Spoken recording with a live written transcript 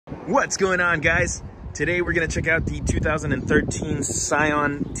What's going on, guys? Today we're gonna check out the 2013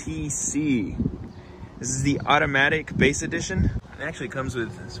 Scion TC. This is the automatic base edition. It actually comes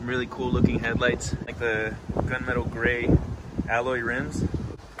with some really cool looking headlights, like the gunmetal gray alloy rims.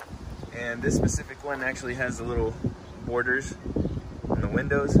 And this specific one actually has the little borders on the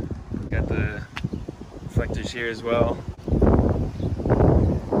windows. Got the reflectors here as well.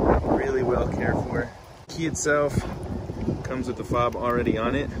 Really well cared for. Key itself comes with the fob already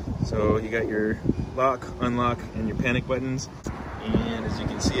on it. So you got your lock, unlock, and your panic buttons. And as you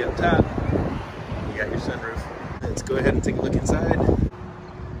can see up top, you got your sunroof. Let's go ahead and take a look inside.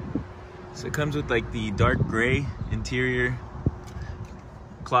 So it comes with like the dark gray interior,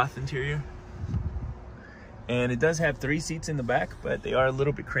 cloth interior. And it does have 3 seats in the back, but they are a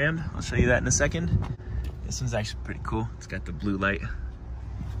little bit crammed. I'll show you that in a second. This one's actually pretty cool. It's got the blue light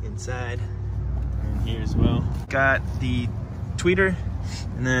inside and here as well. Got the tweeter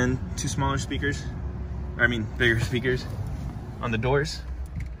and then 2 smaller speakers, or I mean bigger speakers on the doors.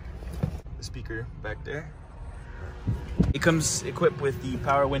 The speaker back there. It comes equipped with the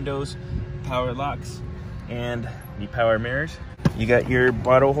power windows, power locks, and the power mirrors. You got your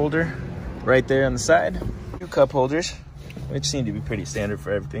bottle holder right there on the side. 2 cup holders, which seem to be pretty standard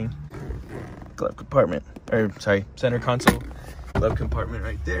for everything. Glove compartment, or sorry, center console glove compartment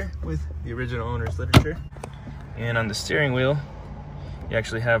right there with the original owner's literature. And on the steering wheel, you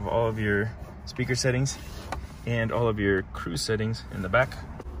actually have all of your speaker settings and all of your cruise settings in the back.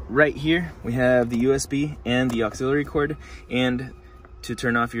 Right here, we have the USB and the auxiliary cord, and to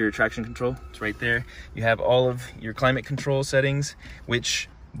turn off your traction control, it's right there. You have all of your climate control settings, which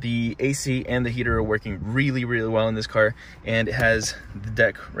the AC and the heater are working really well in this car. And it has the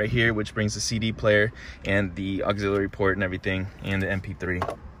deck right here, which brings the CD player and the auxiliary port and everything, and the MP3.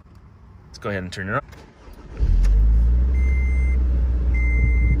 Let's go ahead and turn it on.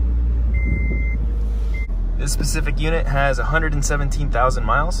 This specific unit has 117,000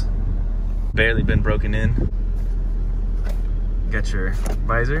 miles. Barely been broken in. Got your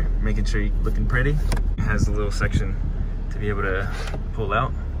visor, making sure you're looking pretty. It has a little section to be able to pull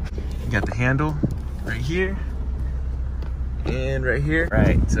out. You got the handle right here and right here.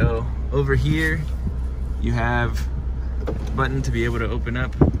 Right, so over here you have a button to be able to open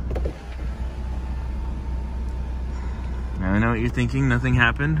up. Now I know what you're thinking, nothing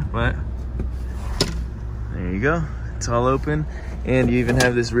happened, but there you go. It's all open, and you even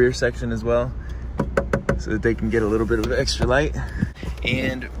have this rear section as well, so that they can get a little bit of extra light.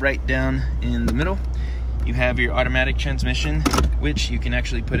 And right down in the middle, you have your automatic transmission, which you can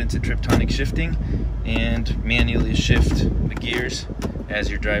actually put into triptonic shifting and manually shift the gears as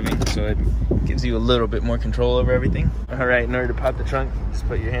you're driving. So it gives you a little bit more control over everything. All right, in order to pop the trunk, just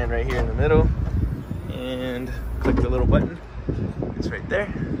put your hand right here in the middle and click the little button. It's right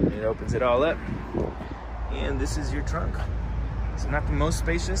there. It opens it all up. And this is your trunk. It's not the most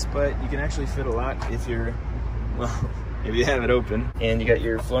spacious, but you can actually fit a lot if you're, well, if you have it open. And you got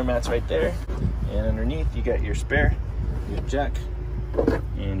your floor mats right there. And underneath you got your spare, your jack,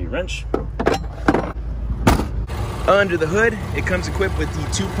 and your wrench. Under the hood, it comes equipped with the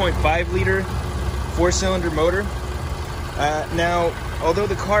 2.5 liter 4-cylinder motor. Now, although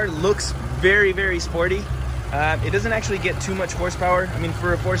the car looks very sporty, it doesn't actually get too much horsepower. I mean,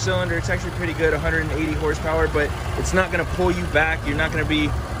 for a 4-cylinder, it's actually pretty good, 180 horsepower, but it's not gonna pull you back. You're not gonna be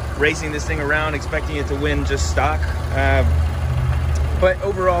racing this thing around expecting it to win just stock. But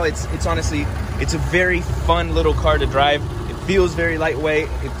overall, it's honestly, it's a very fun little car to drive. It feels very lightweight.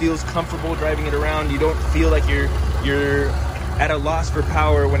 It feels comfortable driving it around. You don't feel like you're at a loss for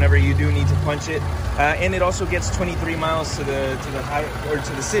power whenever you do need to punch it. And it also gets 23 miles to the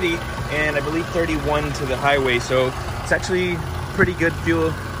to the city, and I believe 31 to the highway. So it's actually pretty good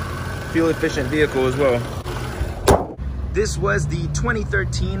fuel efficient vehicle as well. This was the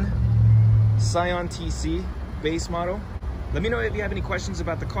 2013 Scion TC base model. Let me know if you have any questions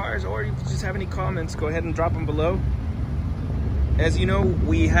about the cars, or if you just have any comments, go ahead and drop them below. As you know,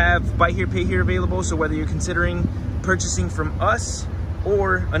 we have buy here, pay here available, so whether you're considering purchasing from us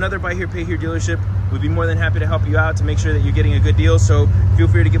or another buy here, pay here dealership, we'd be more than happy to help you out to make sure that you're getting a good deal. So feel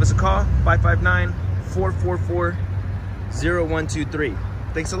free to give us a call, 559-444-0123.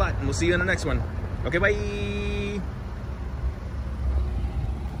 Thanks a lot, and we'll see you in the next one. Okay, bye.